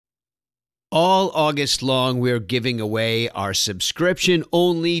All August long, we're giving away our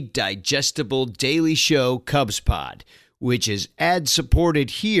subscription-only digestible daily show, Cubs Pod, which is ad-supported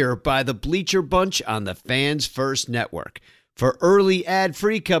here by the Bleacher Bunch on the Fans First Network. For early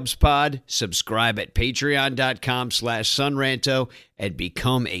ad-free Cubs Pod, subscribe at patreon.com/sunranto and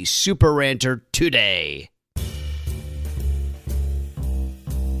become a super ranter today.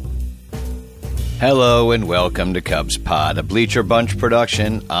 Hello and welcome to Cubs Pod, a Bleacher Bunch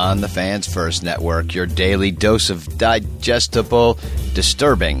production on the Fans First Network, your daily dose of digestible,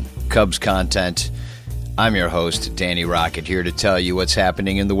 disturbing Cubs content. I'm your host, Danny Rocket, here to tell you what's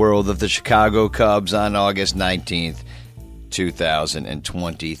happening in the world of the Chicago Cubs on August 19th,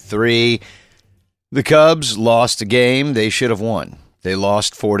 2023. The Cubs lost a game they should have won. They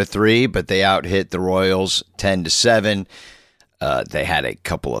lost 4-3, but they out-hit the Royals 10-7. They had a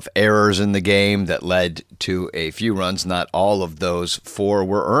couple of errors in the game that led to a few runs. Not all of those four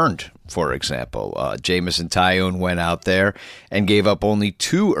were earned, for example. Jameson Taillon went out there and gave up only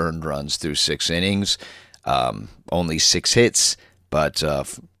 2 earned runs through 6 innings. Only 6 hits, but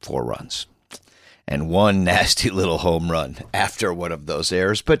 4 runs. And 1 nasty little home run after one of those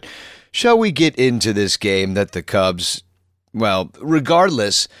errors. But shall we get into this game that the Cubs, well,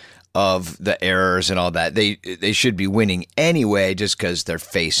 regardless of the errors and all that, they should be winning anyway just because they're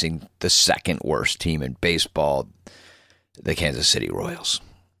facing the second worst team in baseball, the Kansas City Royals.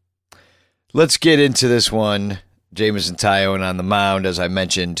 Let's get into this one. Jameson Taillon on the mound, as I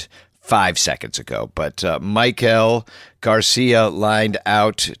mentioned 5 seconds ago. But Maikel Garcia lined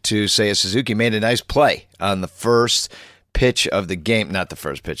out to Seiya Suzuki, made a nice play on the first pitch of the game. Not the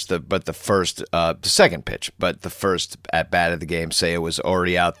first pitch, the second pitch, but the first at-bat of the game. Seiya was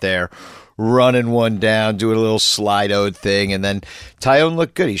already out there running one down, doing a little slide-owed thing, and then Taillon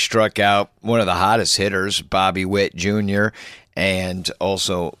looked good. He struck out one of the hottest hitters, Bobby Witt Jr., and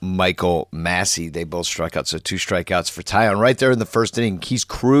also Michael Massey. They both struck out, so 2 strikeouts for Taillon. Right there in the first inning, he's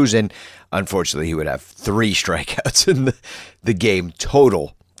cruising. Unfortunately, he would have 3 strikeouts in the game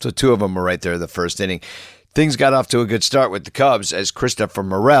total, so 2 of them were right there in the first inning. Things got off to a good start with the Cubs as Christopher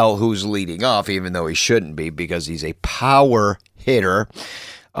Morel, who's leading off, even though he shouldn't be because he's a power hitter.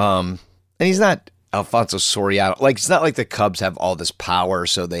 And he's not Alfonso Soriano. Like, it's not like the Cubs have all this power,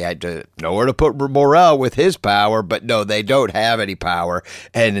 so they had to know where to put Morel with his power. But no, they don't have any power,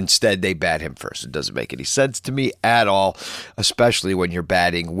 and instead they bat him first. It doesn't make any sense to me at all, especially when you're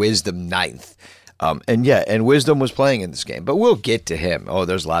batting Wisdom 9th. And Wisdom was playing in this game, but we'll get to him. Oh,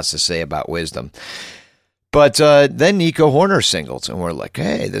 there's lots to say about Wisdom. But then Nico Hoerner singled, and we're like,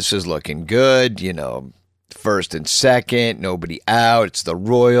 hey, this is looking good. You know, first and second, nobody out. It's the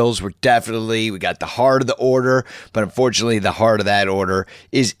Royals. We got the heart of the order, but unfortunately the heart of that order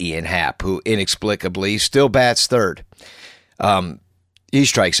is Ian Happ, who inexplicably still bats third. He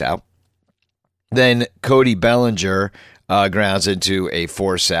strikes out. Then Cody Bellinger grounds into a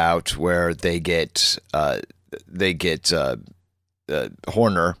force out where they get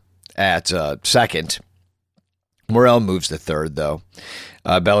Hoerner at second. Morel moves to third, though.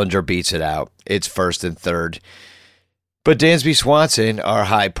 Bellinger beats it out. It's first and third. But Dansby Swanson, our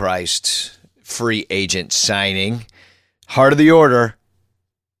high-priced free agent signing, heart of the order,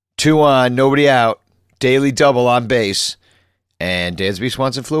 2 on, nobody out, daily double on base, and Dansby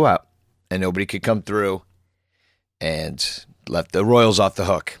Swanson flew out, and nobody could come through and left the Royals off the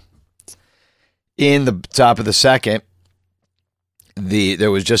hook. In the top of the second,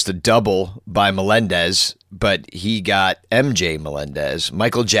 there was just a double by Melendez, but he got MJ Melendez,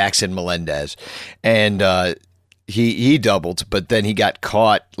 Michael Jackson Melendez, and he doubled, but then he got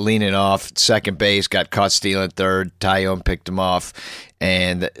caught leaning off second base, got caught stealing third. Taillon picked him off,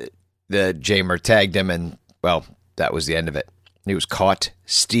 and the Jamer tagged him, and, well, that was the end of it. He was caught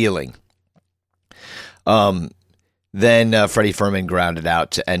stealing. Then Freddie Fermin grounded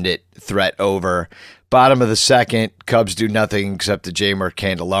out to end it, threat over. Bottom of the second, Cubs do nothing except the Jeimer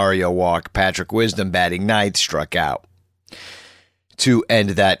Candelario walk. Patrick Wisdom, batting 9th, struck out to end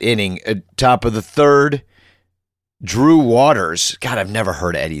that inning. Top of the third, Drew Waters. God, I've never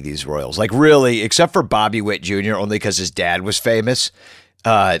heard of any of these Royals. Like, really, except for Bobby Witt Jr., only because his dad was famous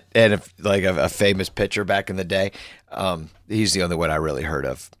and a famous pitcher back in the day. He's the only one I really heard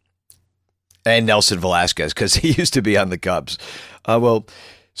of. And Nelson Velasquez, because he used to be on the Cubs.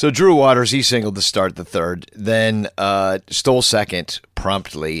 So Drew Waters, he singled to start the third, then stole second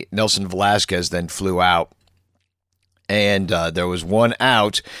promptly. Nelson Velasquez then flew out, and there was 1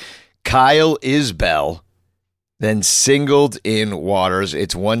 out. Kyle Isbell then singled in Waters.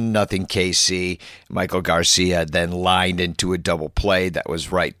 It's 1-0 KC. Michael Garcia then lined into a double play that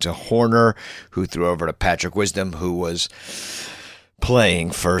was right to Hoerner, who threw over to Patrick Wisdom, who was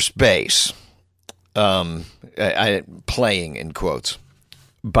playing first base. Playing in quotes.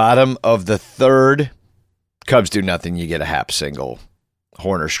 Bottom of the third, Cubs do nothing. You get a Happ single.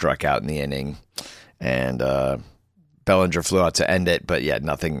 Horner struck out in the inning, and Bellinger flew out to end it, but yeah,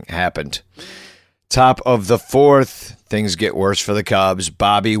 nothing happened. Top of the fourth, things get worse for the Cubs.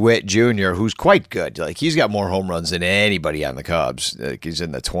 Bobby Witt Jr., who's quite good. Like, he's got more home runs than anybody on the Cubs. Like, he's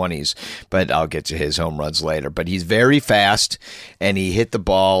in the 20s, but I'll get to his home runs later. But he's very fast, and he hit the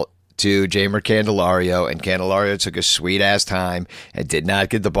ball to Jeimer Candelario, and Candelario took a sweet-ass time and did not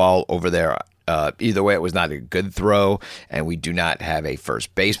get the ball over there. Either way, it was not a good throw, and we do not have a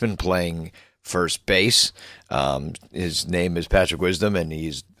first baseman playing first base. His name is Patrick Wisdom, and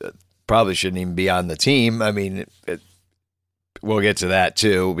he's probably shouldn't even be on the team. I mean, we'll get to that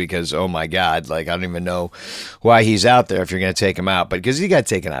too, because, oh my God, like, I don't even know why he's out there if you're going to take him out, but because he got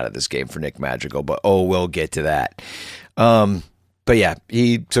taken out of this game for Nick Madrigal, but we'll get to that. But yeah,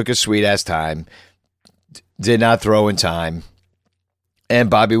 he took a sweet-ass time, did not throw in time, and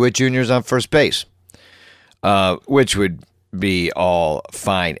Bobby Witt Jr. is on first base, which would be all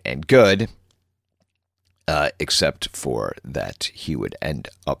fine and good, except for that he would end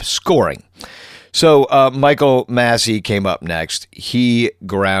up scoring. So Michael Massey came up next. He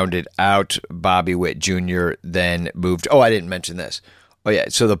grounded out Bobby Witt Jr., then moved. Oh, I didn't mention this. Oh, yeah,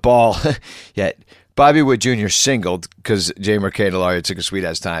 so the ball, yeah, Bobby Witt Jr. singled because Jeimer Candelario took a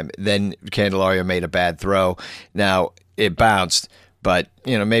sweet-ass time. Then Candelario made a bad throw. Now, it bounced, but,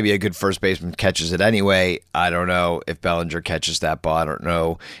 you know, maybe a good first baseman catches it anyway. I don't know if Bellinger catches that ball. I don't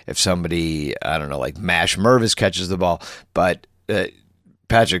know if somebody, I don't know, like Mash Mervis catches the ball. But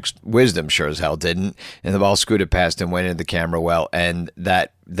Patrick's Wisdom sure as hell didn't. And the ball scooted past him, went into the camera well, and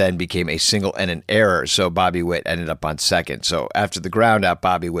that then became a single and an error. So Bobby Witt ended up on second. So after the ground out,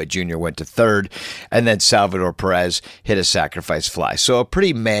 Bobby Witt Jr. went to third, and then Salvador Perez hit a sacrifice fly. So a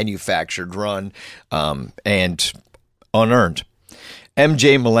pretty manufactured run and unearned.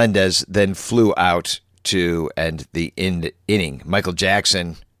 MJ Melendez then flew out to end the inning. Michael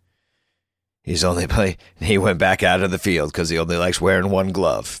Jackson, he went back out of the field because he only likes wearing one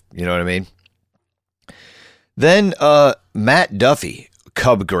glove. You know what I mean? Then Matt Duffy,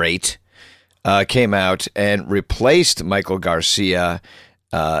 Cub great, came out and replaced Michael Garcia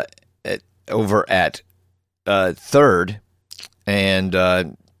over at third,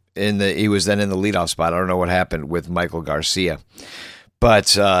 and he was then in the leadoff spot. I don't know what happened with Michael Garcia.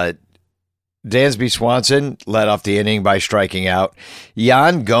 But Dansby Swanson led off the inning by striking out.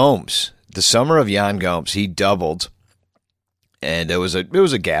 Yan Gomes, the summer of Yan Gomes, he doubled, and it was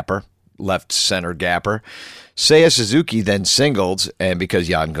a gapper, left center gapper. Seiya Suzuki then singled, and because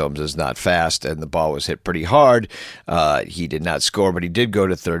Yan Gomes is not fast and the ball was hit pretty hard, he did not score, but he did go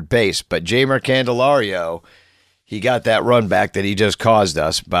to third base. But Jeimer Candelario, he got that run back that he just caused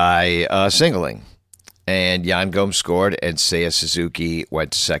us by singling. And Yan Gomes scored, and Seiya Suzuki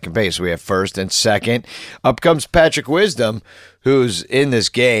went to second base. We have first and second. Up comes Patrick Wisdom, who's in this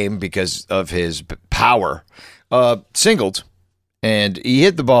game because of his power, singled. And he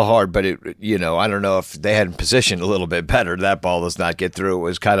hit the ball hard, but I don't know if they had him positioned a little bit better. That ball does not get through. It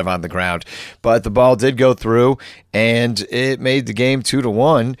was kind of on the ground. But the ball did go through, and it made the game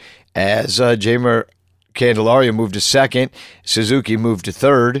 2-1 as Jeimer Candelario moved to second. Suzuki moved to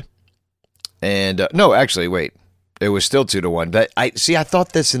third. And no, actually, wait. It was still 2-1. But I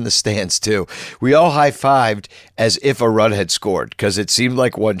thought this in the stands too. We all high-fived as if a run had scored because it seemed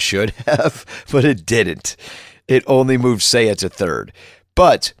like one should have, but it didn't. It only moved Seiya to third.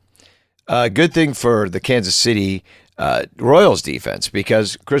 But good thing for the Kansas City Royals defense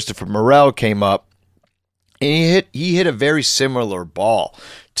because Christopher Morel came up and he hit a very similar ball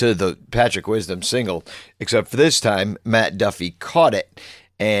to the Patrick Wisdom single, except for this time Matt Duffy caught it.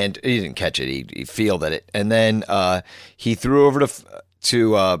 And he didn't catch it. He fielded it. And then he threw over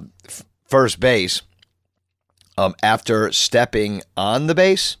to first base after stepping on the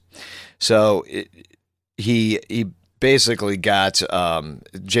base. So he basically got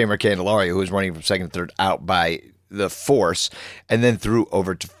Jeimer Candelario, who was running from second to third, out by the force, and then threw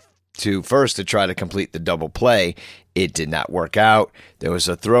over to first to try to complete the double play. It did not work out. There was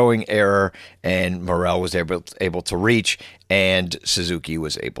a throwing error, and Morel was able to reach, and Suzuki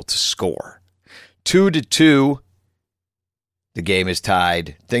was able to score. 2-2. The game is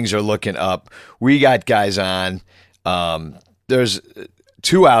tied. Things are looking up. We got guys on. There's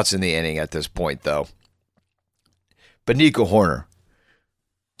 2 outs in the inning at this point, though. But Nico Hoerner,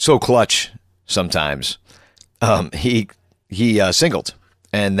 so clutch sometimes. He singled,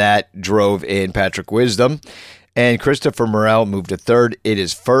 and that drove in Patrick Wisdom. And Christopher Morel moved to third. It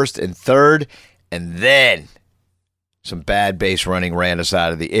is first and third. And then some bad base running ran us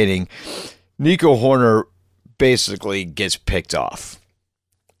out of the inning. Nico Horner basically gets picked off.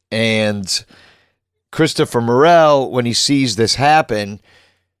 And Christopher Morel, when he sees this happen,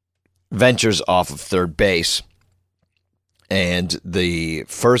 ventures off of third base. And the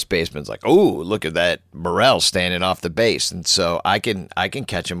first baseman's like, "Oh, look at that Morel standing off the base." And so I can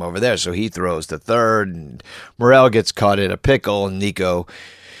catch him over there. So he throws to third, and Morel gets caught in a pickle, and Nico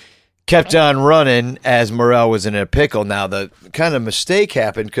kept on running as Morel was in a pickle. Now, the kind of mistake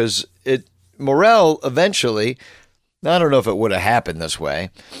happened because Morel eventually, I don't know if it would have happened this way,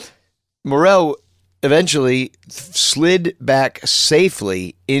 Morel eventually slid back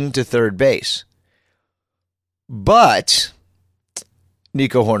safely into third base. But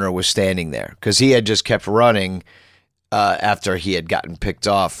Nico Horner was standing there because he had just kept running after he had gotten picked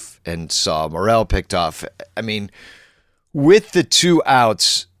off and saw Morel picked off. I mean, with the 2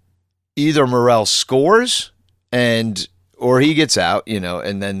 outs, either Morel scores or he gets out,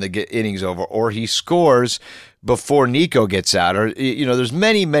 and then the inning's over, or he scores before Nico gets out. Or, there's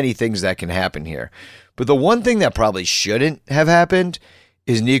many, many things that can happen here. But the one thing that probably shouldn't have happened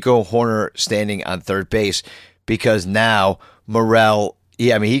is Nico Horner standing on third base, because now Morel,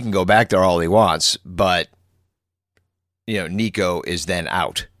 he can go back there all he wants, but, Nico is then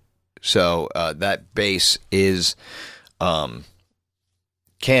out. So that base is, could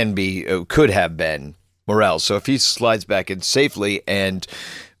have been Morel. So if he slides back in safely and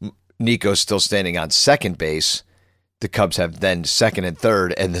Nico's still standing on second base, the Cubs have then second and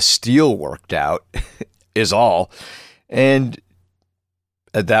third, and the steal worked out is all. And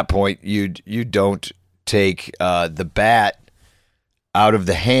at that point, you don't take the bat out of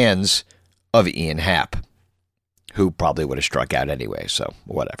the hands of Ian Happ, who probably would have struck out anyway, so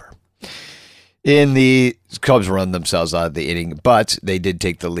whatever. The Cubs run themselves out of the inning, but they did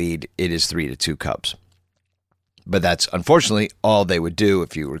take the lead. It is 3-2 Cubs. But that's unfortunately all they would do.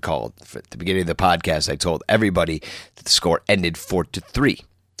 If you recall, at the beginning of the podcast, I told everybody that the score ended 4-3.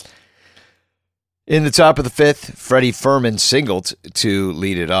 In the top of the fifth, Freddie Fermin singled to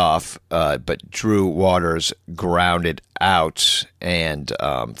lead it off, but Drew Waters grounded out, and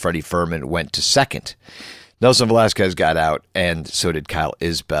Freddie Fermin went to second. Nelson Velasquez got out, and so did Kyle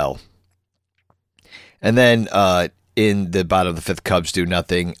Isbell. And then in the bottom of the fifth, Cubs do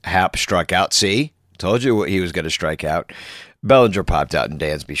nothing. Happ struck out. See? Told you he was going to strike out. Bellinger popped out, and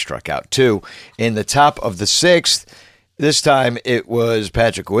Dansby struck out too. In the top of the sixth, this time it was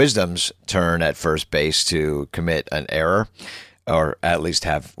Patrick Wisdom's turn at first base to commit an error, or at least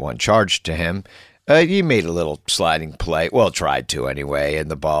have one charged to him. He made a little sliding play. Well, tried to anyway, and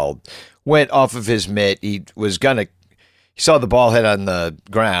the ball went off of his mitt. He saw the ball hit on the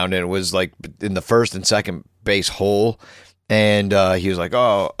ground, and it was like in the first and second base hole. And he was like,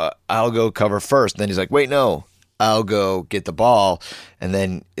 I'll go cover first. And then he's like, wait, no, I'll go get the ball. And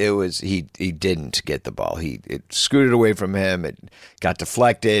then he didn't get the ball. It scooted away from him. It got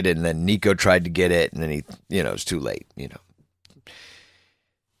deflected, and then Nico tried to get it, and then it was too late,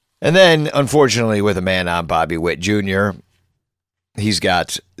 And then, unfortunately, with a man on, Bobby Witt Jr., he's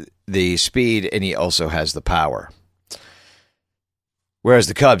got the speed, and he also has the power. Whereas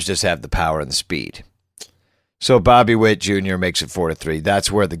the Cubs just have the power and the speed. So Bobby Witt Jr. makes it 4-3.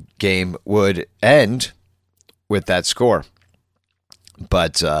 That's where the game would end with that score.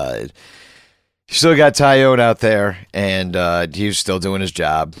 But you still got Taillon out there, and he's still doing his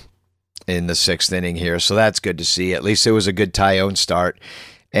job in the sixth inning here. So that's good to see. At least it was a good Taillon start.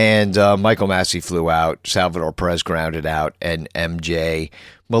 And Michael Massey flew out. Salvador Perez grounded out. And MJ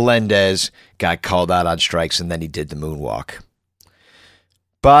Melendez got called out on strikes, and then he did the moonwalk.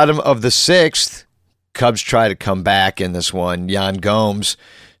 Bottom of the sixth, Cubs try to come back in this one. Yan Gomes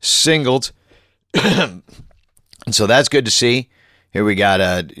singled. And so that's good to see. Here we got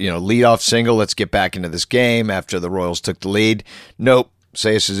a leadoff single. Let's get back into this game after the Royals took the lead. Nope.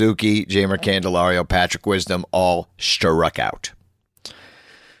 Seiya Suzuki, Jeimer Candelario, Patrick Wisdom all struck out.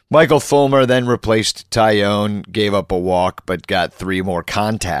 Michael Fulmer then replaced Taillon, gave up a walk, but got 3 more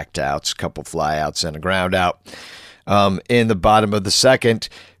contact outs, a couple fly outs and a ground out. In the bottom of the second,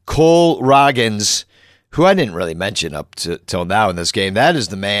 Cole Roggins, who I didn't really mention up till now in this game, that is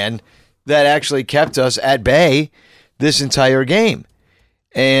the man that actually kept us at bay this entire game.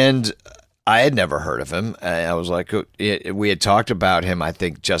 And I had never heard of him. I was like, we had talked about him, I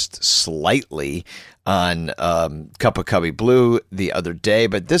think, just slightly on Cup of Cubby Blue the other day,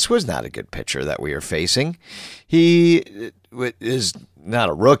 but this was not a good pitcher that we are facing. He is not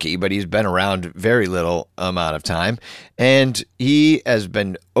a rookie, but he's been around very little amount of time, and he has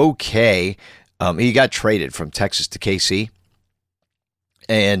been okay. He got traded from Texas to KC,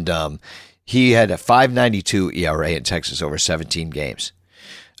 and he had a 5.92 ERA in Texas over 17 games.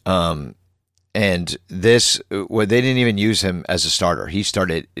 And this, well, they didn't even use him as a starter. He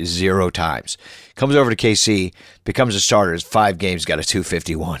started 0 times. Comes over to KC, becomes a starter. His 5 games, got a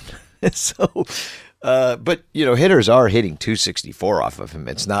 251. So, but hitters are hitting 264 off of him.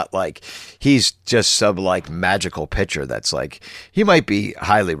 It's not like he's just some magical pitcher that's he might be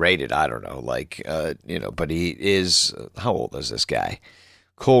highly rated. I don't know, but he is. How old is this guy?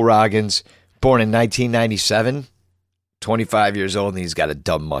 Cole Roggins, born in 1997. 25 years old, and he's got a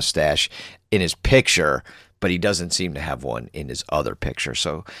dumb mustache in his picture, but he doesn't seem to have one in his other picture.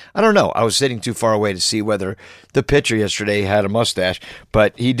 So I don't know. I was sitting too far away to see whether the pitcher yesterday had a mustache,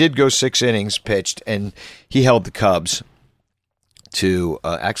 but he did go 6 innings pitched, and he held the Cubs to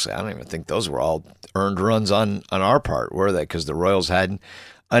actually, I don't even think those were all earned runs on our part, were they? Because the Royals had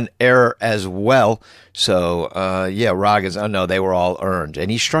an error as well. So, Roggins, no, they were all earned. And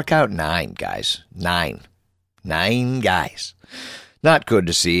he struck out 9 guys. 9 guys. Not good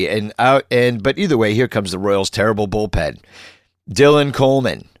to see. But either way, here comes the Royals' terrible bullpen. Dylan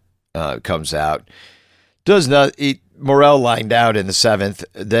Coleman comes out. Morel lined out in the 7th.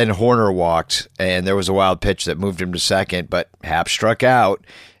 Then Horner walked, and there was a wild pitch that moved him to second, but Happ struck out,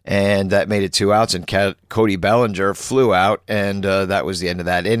 and that made it 2 outs, and Cody Bellinger flew out, and that was the end of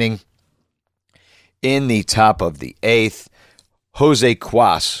that inning. In the top of the 8th, Jose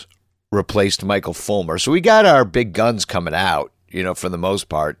Cuas replaced Michael Fulmer. So we got our big guns coming out, for the most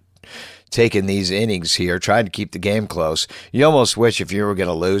part, taking these innings here, trying to keep the game close. You almost wish if you were going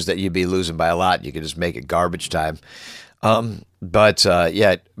to lose that you'd be losing by a lot. You could just make it garbage time. Matt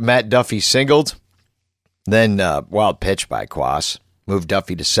Duffy singled. Then wild pitch by Cuas. Moved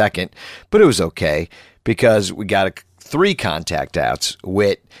Duffy to second. But it was okay because we got 3 contact outs.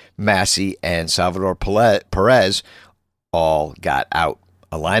 Witt, Massey, and Salvador Perez all got out.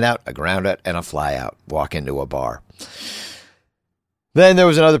 A line out, a ground out, and a fly out. Walk into a bar. Then there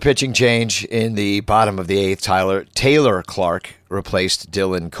was another pitching change in the bottom of the 8th. Taylor Clark replaced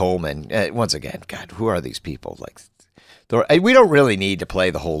Dylan Coleman. Once again, God, who are these people? We don't really need to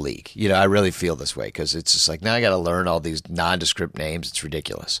play the whole league. I really feel this way because it's just now I got to learn all these nondescript names. It's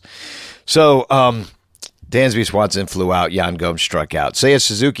ridiculous. So, Dansby Swanson flew out. Yan Gomes struck out. Seiya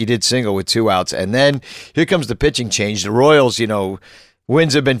Suzuki did single with 2 outs. And then here comes the pitching change. The Royals,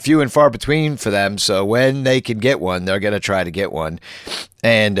 wins have been few and far between for them, so when they can get one, they're going to try to get one.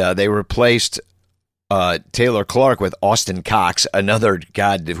 And they replaced Taylor Clark with Austin Cox, another,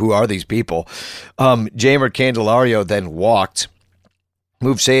 God, who are these people? Jeimer Candelario then walked,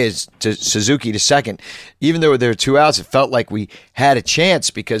 moved Suzuki to second. Even though there were 2 outs, it felt like we had a chance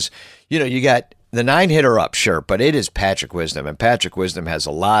because, you got the 9-hitter up, sure, but it is Patrick Wisdom, and Patrick Wisdom has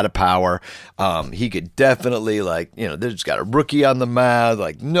a lot of power. He could definitely, there's got a rookie on the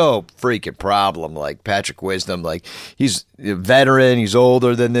mound, no freaking problem. Patrick Wisdom, he's a veteran, he's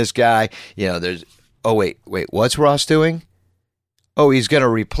older than this guy. Wait, what's Ross doing? Oh, he's going to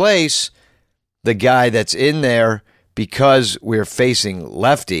replace the guy that's in there because we're facing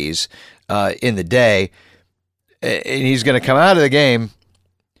lefties in the day, and he's going to come out of the game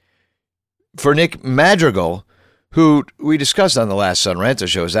for Nick Madrigal, who we discussed on the last Son Ranto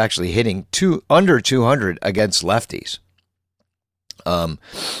show, is actually hitting under 200 against lefties.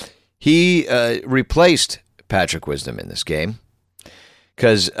 He replaced Patrick Wisdom in this game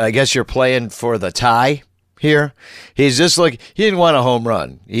because I guess you're playing for the tie here. He's just he didn't want a home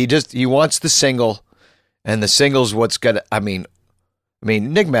run. He wants the single, and the single's what's gonna. I mean,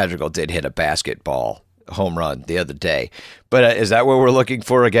 Nick Madrigal did hit a basketball home run the other day, but is that what we're looking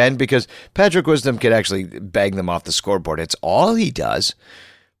for again? Because Patrick Wisdom could actually bang them off the scoreboard. It's all he does.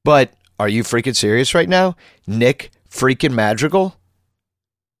 But are you freaking serious right now? Nick freaking Madrigal?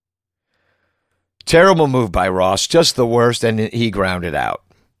 Terrible move by Ross, just the worst, and he grounded out.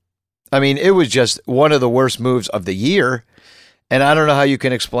 It was just one of the worst moves of the year, and I don't know how you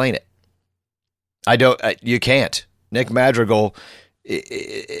can explain it. You can't. Nick Madrigal,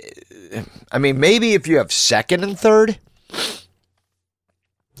 maybe if you have second and third,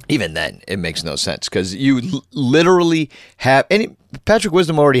 even then, it makes no sense because you literally have. And Patrick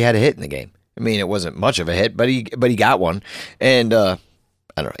Wisdom already had a hit in the game. It wasn't much of a hit, but he got one, and I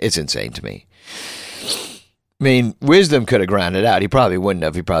don't know. It's insane to me. Wisdom could have grounded out. He probably wouldn't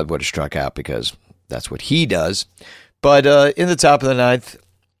have. He probably would have struck out because that's what he does. But in the top of the 9th,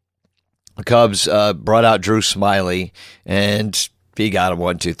 the Cubs brought out Drew Smyly, and he got him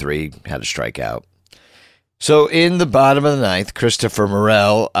 1, 2, 3, had a strikeout. So in the bottom of the 9th, Christopher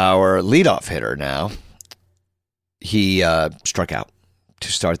Morel, our leadoff hitter now, he struck out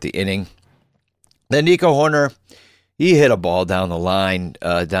to start the inning. Then Nico Horner, he hit a ball down the line,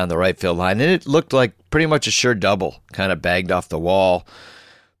 down the right field line, and it looked like pretty much a sure double, kind of bagged off the wall.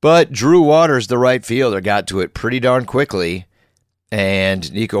 But Drew Waters, the right fielder, got to it pretty darn quickly,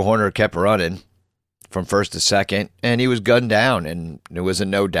 and Nico Horner kept running from first to second, and he was gunned down, and it was a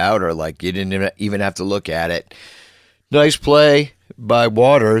no-doubter. Like, you didn't even have to look at it. Nice play by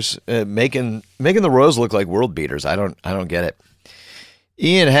Waters, making the Royals look like world beaters. I don't get it.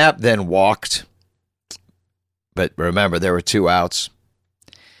 Ian Happ then walked, but remember, there were 2 outs.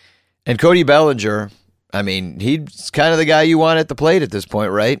 And Cody Bellinger, I mean, he's kind of the guy you want at the plate at this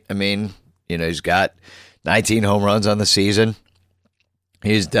point, right? I mean, he's got 19 home runs on the season.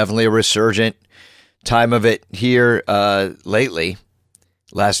 He's definitely a resurgent time of it here lately,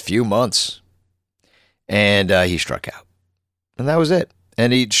 last few months. And he struck out. And that was it.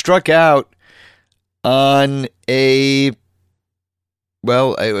 And he struck out on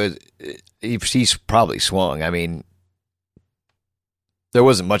he's probably swung. I mean, there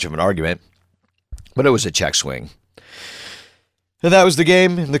wasn't much of an argument, but it was a check swing. And that was the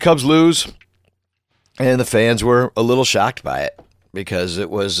game. The Cubs lose, and the fans were a little shocked by it because it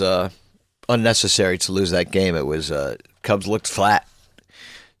was unnecessary to lose that game. It was Cubs looked flat.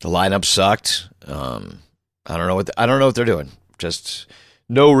 The lineup sucked. I don't know what they're doing. Just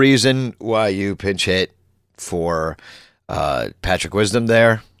no reason why you pinch hit for Patrick Wisdom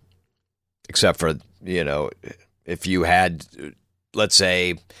there, except for if you had, let's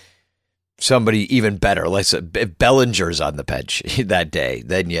say, somebody even better. Let's say if Bellinger's on the bench that day,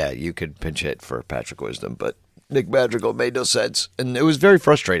 then yeah, you could pinch hit for Patrick Wisdom. But Nick Madrigal made no sense, and it was very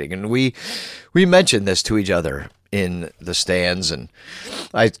frustrating. And we mentioned this to each other in the stands, and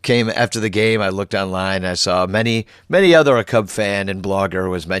I came after the game. I looked online, and I saw many other Cub fan and blogger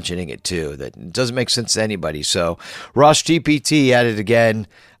was mentioning it too. That it doesn't make sense to anybody. So Ross GPT at it again.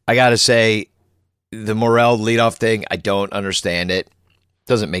 I gotta say, the Morel leadoff thing, I don't understand it.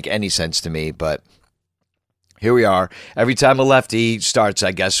 Doesn't make any sense to me, but here we are. Every time a lefty starts,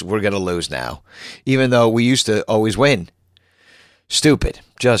 I guess we're going to lose now, even though we used to always win. Stupid.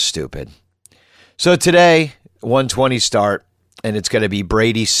 Just stupid. So today, 1:20 start, and it's going to be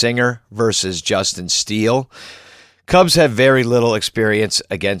Brady Singer versus Justin Steele. Cubs have very little experience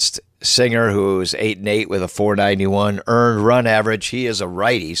against Singer, who is 8-8 with a 491 earned run average. He is a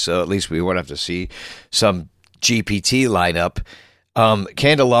righty, so at least we won't have to see some GPT lineup.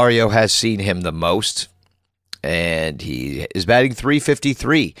 Candelario has seen him the most, and he is batting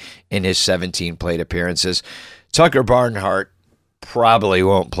 .353 in his 17 plate appearances. Tucker Barnhart probably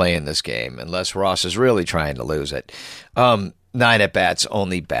won't play in this game unless Ross is really trying to lose it. 9 at-bats,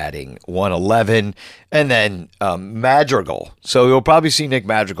 only batting .111. And then Madrigal. So you'll probably see Nick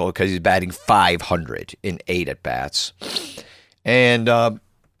Madrigal because he's batting .500 in 8 at-bats. And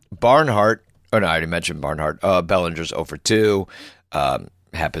Barnhart, I already mentioned Barnhart. Bellinger's 0 for 2.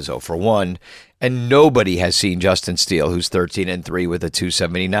 Happ is 0 for 1. And nobody has seen Justin Steele, who's 13-3 with a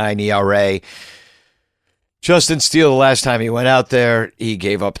 2.79 ERA. Justin Steele, the last time he went out there, he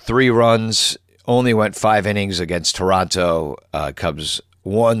gave up 3 runs, only went 5 innings against Toronto. Cubs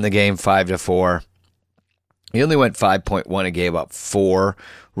won the game 5-4. He only went 5.1 and gave up 4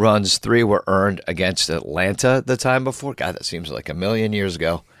 runs. 3 were earned against Atlanta the time before. God, that seems like a million years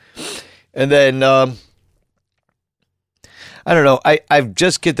ago. And then, I don't know. I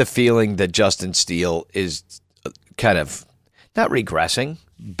just get the feeling that Justin Steele is kind of not regressing,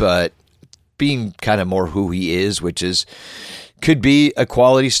 but being kind of more who he is, which is could be a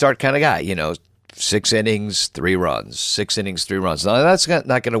quality start kind of guy. 6 innings, 3 runs. 6 innings, 3 runs. Now, that's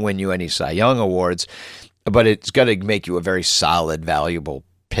not going to win you any Cy Young awards, but it's going to make you a very solid, valuable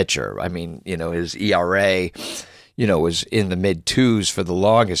pitcher. I mean, his ERA, was in the mid-2s for the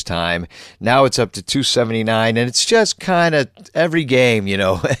longest time. Now it's up to 2.79, and it's just kind of every game,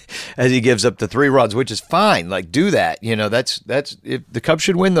 as he gives up the 3 runs, which is fine. Like, do that. That's if the Cubs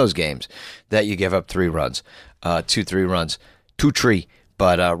should win those games that you give up 3 runs, 2-3 runs, 2-3.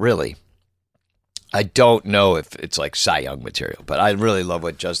 But really, I don't know if it's like Cy Young material, but I really love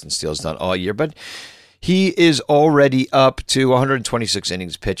what Justin Steele's done all year. But he is already up to 126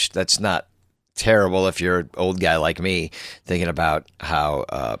 innings pitched. That's not terrible if you're an old guy like me thinking about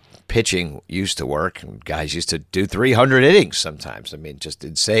how pitching used to work. Guys used to do 300 innings sometimes. I mean, just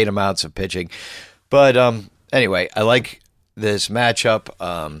insane amounts of pitching. But anyway, I like this matchup.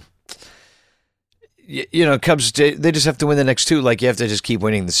 Cubs, they just have to win the next 2. Like, you have to just keep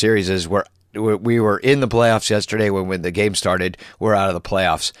winning the series. We were in the playoffs yesterday when the game started. We're out of the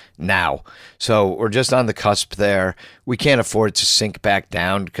playoffs now. So we're just on the cusp there. We can't afford to sink back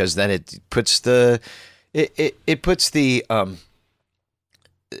down because then it puts the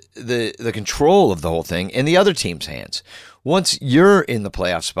control of the whole thing in the other team's hands. Once you're in the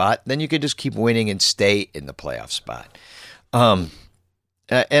playoff spot, then you can just keep winning and stay in the playoff spot.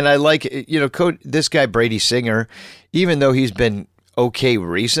 And I like, this guy, Brady Singer, even though he's been okay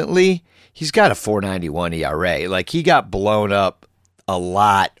recently, he's got a 4.91 ERA. Like, he got blown up a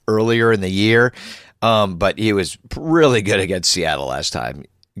lot earlier in the year, but he was really good against Seattle last time.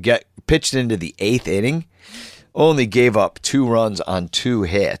 Pitched into the 8th inning, only gave up 2 runs on 2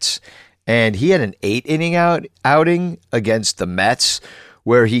 hits. And he had an 8-inning outing against the Mets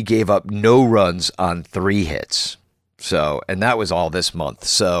where he gave up no runs on 3 hits. So, and that was all this month.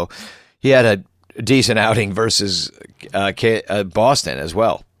 So he had a decent outing versus Boston as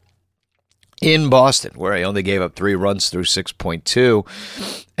well. In Boston, where he only gave up 3 runs through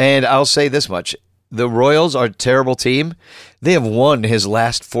 6.2. And I'll say this much. The Royals are a terrible team. They have won his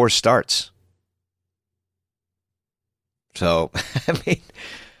last 4 starts. So, I mean,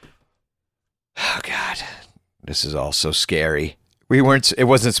 oh God, this is all so scary. It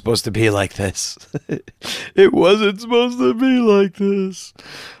wasn't supposed to be like this. It wasn't supposed to be like this.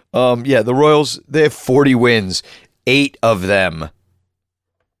 The Royals, they have 40 wins. 8 of them,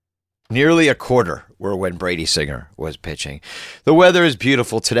 nearly a quarter, were when Brady Singer was pitching. The weather is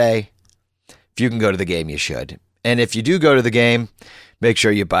beautiful today. If you can go to the game, you should. And if you do go to the game, make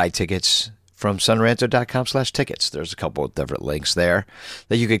sure you buy tickets from sunranto.com/tickets. There's a couple of different links there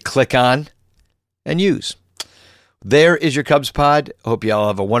that you could click on and use. There is your Cubs pod. Hope you all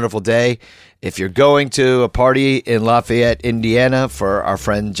have a wonderful day. If you're going to a party in Lafayette, Indiana for our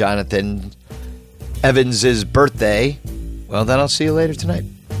friend Jonathan Evans' birthday, well, then I'll see you later tonight.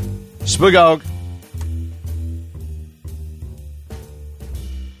 Spugog.